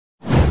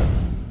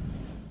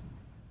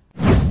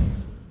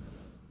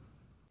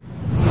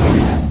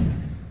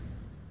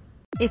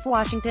If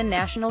Washington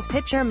Nationals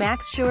pitcher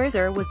Max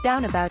Scherzer was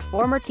down about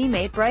former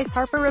teammate Bryce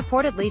Harper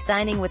reportedly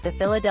signing with the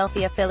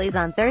Philadelphia Phillies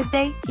on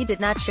Thursday, he did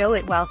not show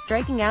it while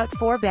striking out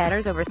 4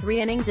 batters over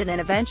 3 innings in an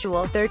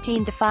eventual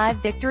 13-5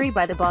 victory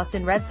by the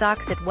Boston Red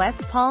Sox at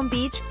West Palm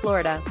Beach,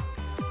 Florida.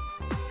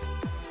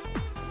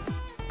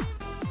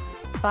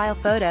 File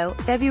photo,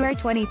 February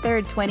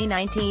 23,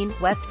 2019,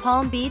 West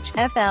Palm Beach,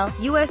 FL,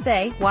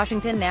 USA.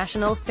 Washington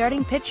Nationals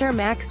starting pitcher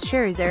Max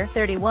Scherzer,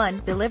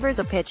 31, delivers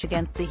a pitch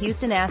against the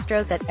Houston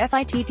Astros at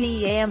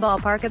FITTEAM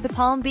Ballpark at the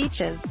Palm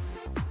Beaches.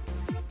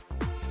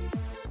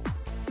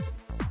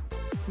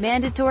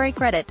 Mandatory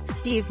credit,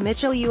 Steve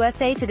Mitchell.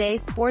 USA Today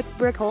Sports.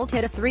 Brooke Holt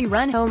hit a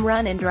 3-run home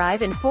run and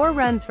drive in 4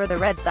 runs for the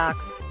Red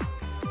Sox.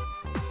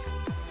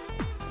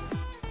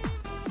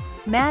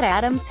 Matt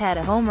Adams had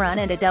a home run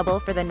and a double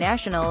for the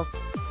Nationals.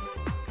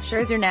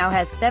 Scherzer now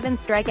has 7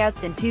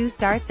 strikeouts in 2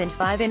 starts and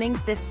 5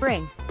 innings this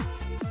spring.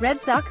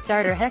 Red Sox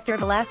starter Hector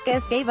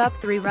Velasquez gave up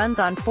 3 runs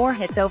on 4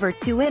 hits over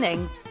 2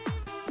 innings.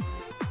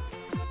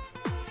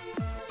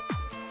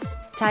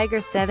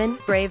 Tigers 7,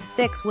 Braves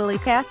 6. Willie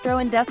Castro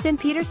and Dustin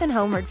Peterson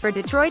homered for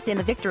Detroit in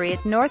the victory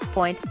at North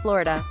Point,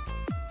 Florida.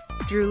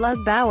 Drew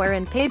Lugbauer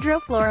and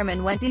Pedro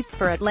Floriman went deep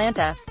for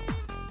Atlanta.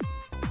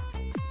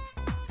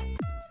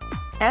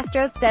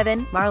 Astros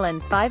 7,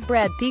 Marlins 5.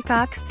 Brad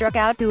Peacock struck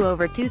out 2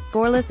 over 2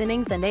 scoreless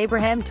innings and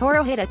Abraham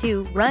Toro hit a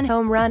 2-run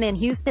home run in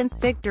Houston's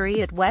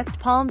victory at West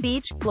Palm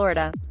Beach,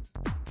 Florida.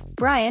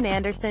 Brian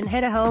Anderson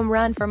hit a home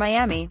run for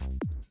Miami.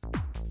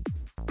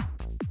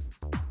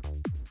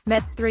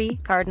 Mets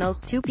 3,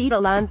 Cardinals 2. Pete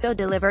Alonso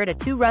delivered a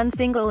 2-run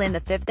single in the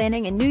 5th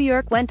inning and New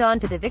York went on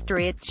to the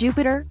victory at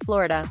Jupiter,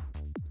 Florida.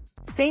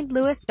 St.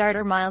 Louis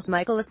starter Miles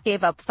Michaelis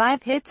gave up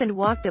 5 hits and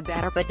walked a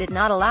batter but did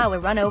not allow a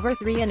run over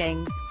 3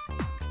 innings.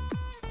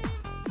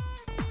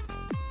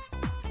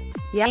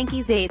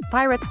 Yankees 8,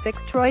 Pirates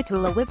 6. Troy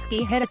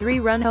Tulowitzki hit a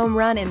 3-run home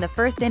run in the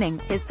 1st inning,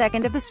 his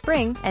 2nd of the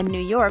spring, and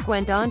New York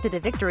went on to the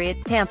victory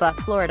at Tampa,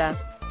 Florida.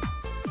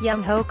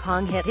 Young Ho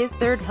Kong hit his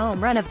 3rd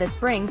home run of the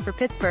spring for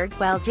Pittsburgh,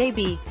 while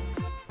J.B.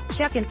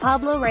 Shuck and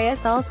Pablo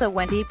Reyes also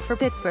went deep for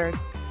Pittsburgh.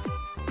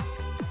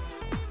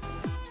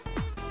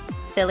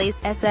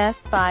 Phillies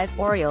SS 5,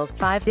 Orioles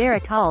 5.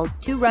 Derek Hall's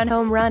 2-run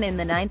home run in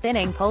the 9th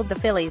inning pulled the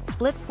Phillies'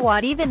 split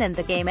squad even and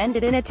the game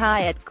ended in a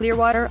tie at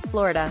Clearwater,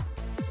 Florida.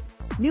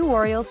 New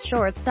Orioles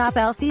shortstop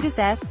Alcides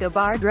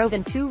Escobar drove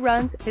in 2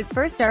 runs, his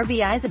first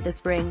RBIs of the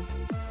spring.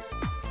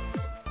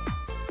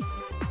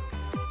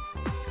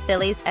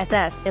 Phillies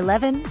SS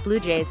 11, Blue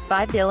Jays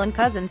 5. Dylan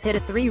Cousins hit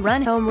a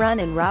 3-run home run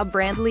and Rob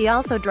Brandley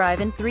also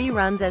drive in 3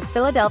 runs as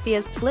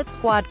Philadelphia's split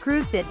squad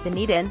cruised at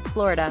Dunedin,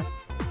 Florida.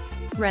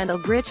 Randall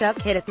Grichuk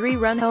hit a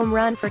 3-run home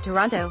run for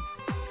Toronto.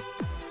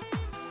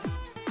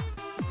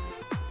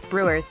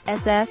 Brewers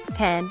SS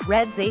 10,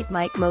 Reds 8.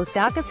 Mike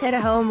Moustakas hit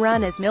a home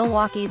run as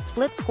Milwaukee's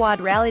split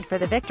squad rallied for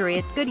the victory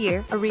at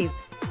Goodyear, Aries.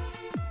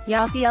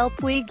 Yasiel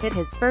Puig hit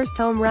his first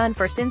home run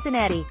for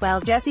Cincinnati,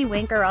 while Jesse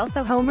Winker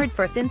also homered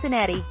for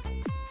Cincinnati.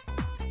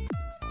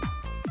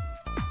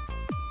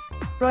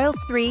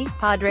 Royals 3,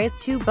 Padres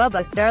 2.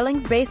 Bubba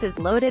Starling's bases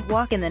loaded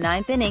walk in the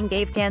 9th inning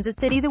gave Kansas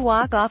City the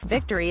walk-off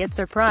victory at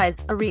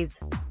Surprise, Aries.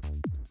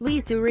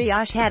 Luis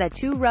Urias had a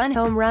 2-run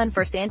home run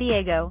for San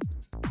Diego.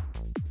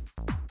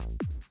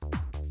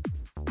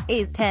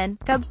 A's 10,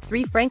 Cubs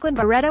 3. Franklin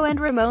Barreto and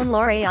Ramon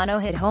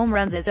Laureano hit home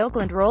runs as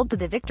Oakland rolled to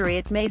the victory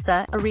at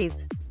Mesa,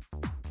 Aries.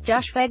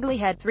 Josh Phegley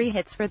had 3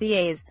 hits for the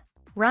A's.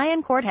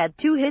 Ryan Court had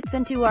 2 hits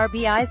and 2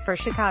 RBIs for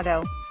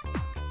Chicago.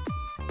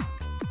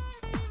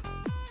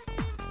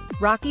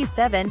 Rockies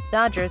 7,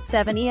 Dodgers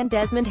 7. Ian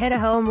Desmond hit a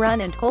home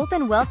run and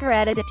Colton Welker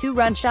added a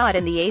 2-run shot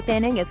in the 8th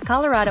inning as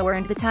Colorado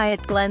earned the tie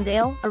at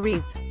Glendale,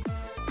 Aries.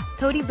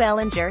 Cody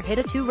Bellinger hit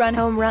a 2-run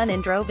home run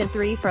and drove in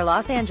 3 for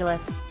Los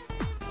Angeles.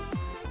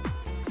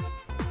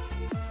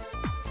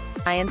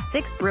 Giants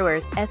 6.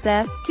 Brewers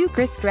SS 2.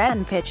 Chris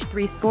Stratton pitched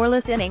 3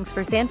 scoreless innings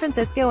for San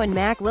Francisco and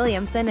Mac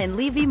Williamson and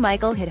Levy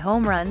Michael hit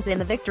home runs in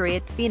the victory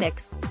at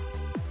Phoenix.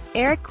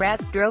 Eric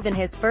Kratz drove in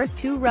his first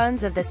 2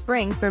 runs of the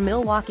spring for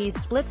Milwaukee's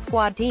split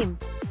squad team.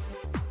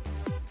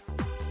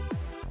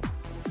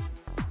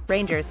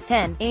 Rangers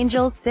 10,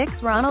 Angels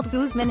 6. Ronald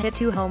Guzman hit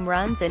 2 home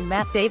runs and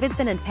Matt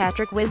Davidson and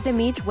Patrick Wisdom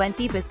each went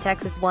deep as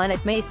Texas won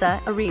at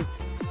Mesa, Aries.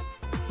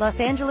 Los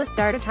Angeles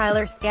starter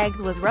Tyler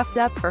Skaggs was roughed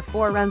up for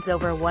 4 runs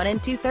over 1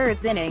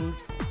 2/3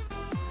 innings.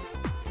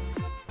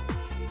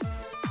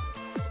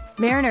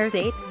 Mariners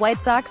 8,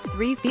 White Sox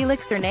 3.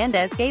 Felix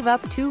Hernandez gave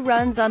up 2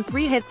 runs on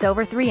 3 hits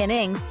over 3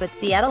 innings, but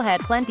Seattle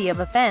had plenty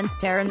of offense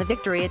to earn the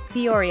victory at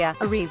Peoria,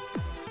 Aries.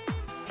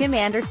 Tim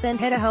Anderson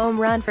hit a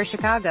home run for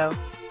Chicago.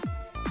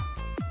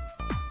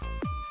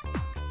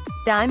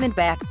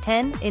 Diamondbacks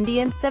 10,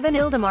 Indians 7.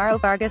 Ildemaro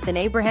Vargas and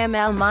Abraham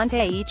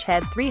Almonte each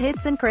had 3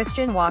 hits and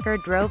Christian Walker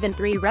drove in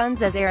 3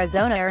 runs as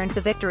Arizona earned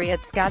the victory at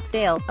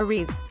Scottsdale,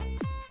 Aries.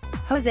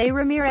 Jose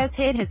Ramirez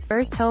hit his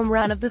first home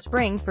run of the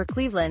spring for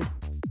Cleveland.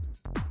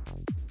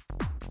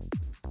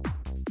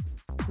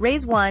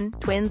 Rays 1,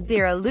 Twins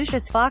 0.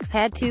 Lucius Fox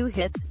had 2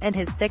 hits, and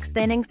his 6th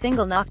inning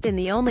single knocked in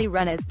the only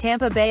run as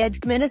Tampa Bay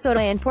edged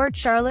Minnesota and Port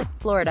Charlotte,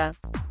 Florida.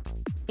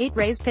 8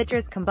 Rays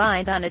pitchers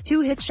combined on a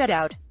 2-hit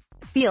shutout.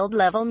 Field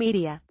Level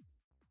Media.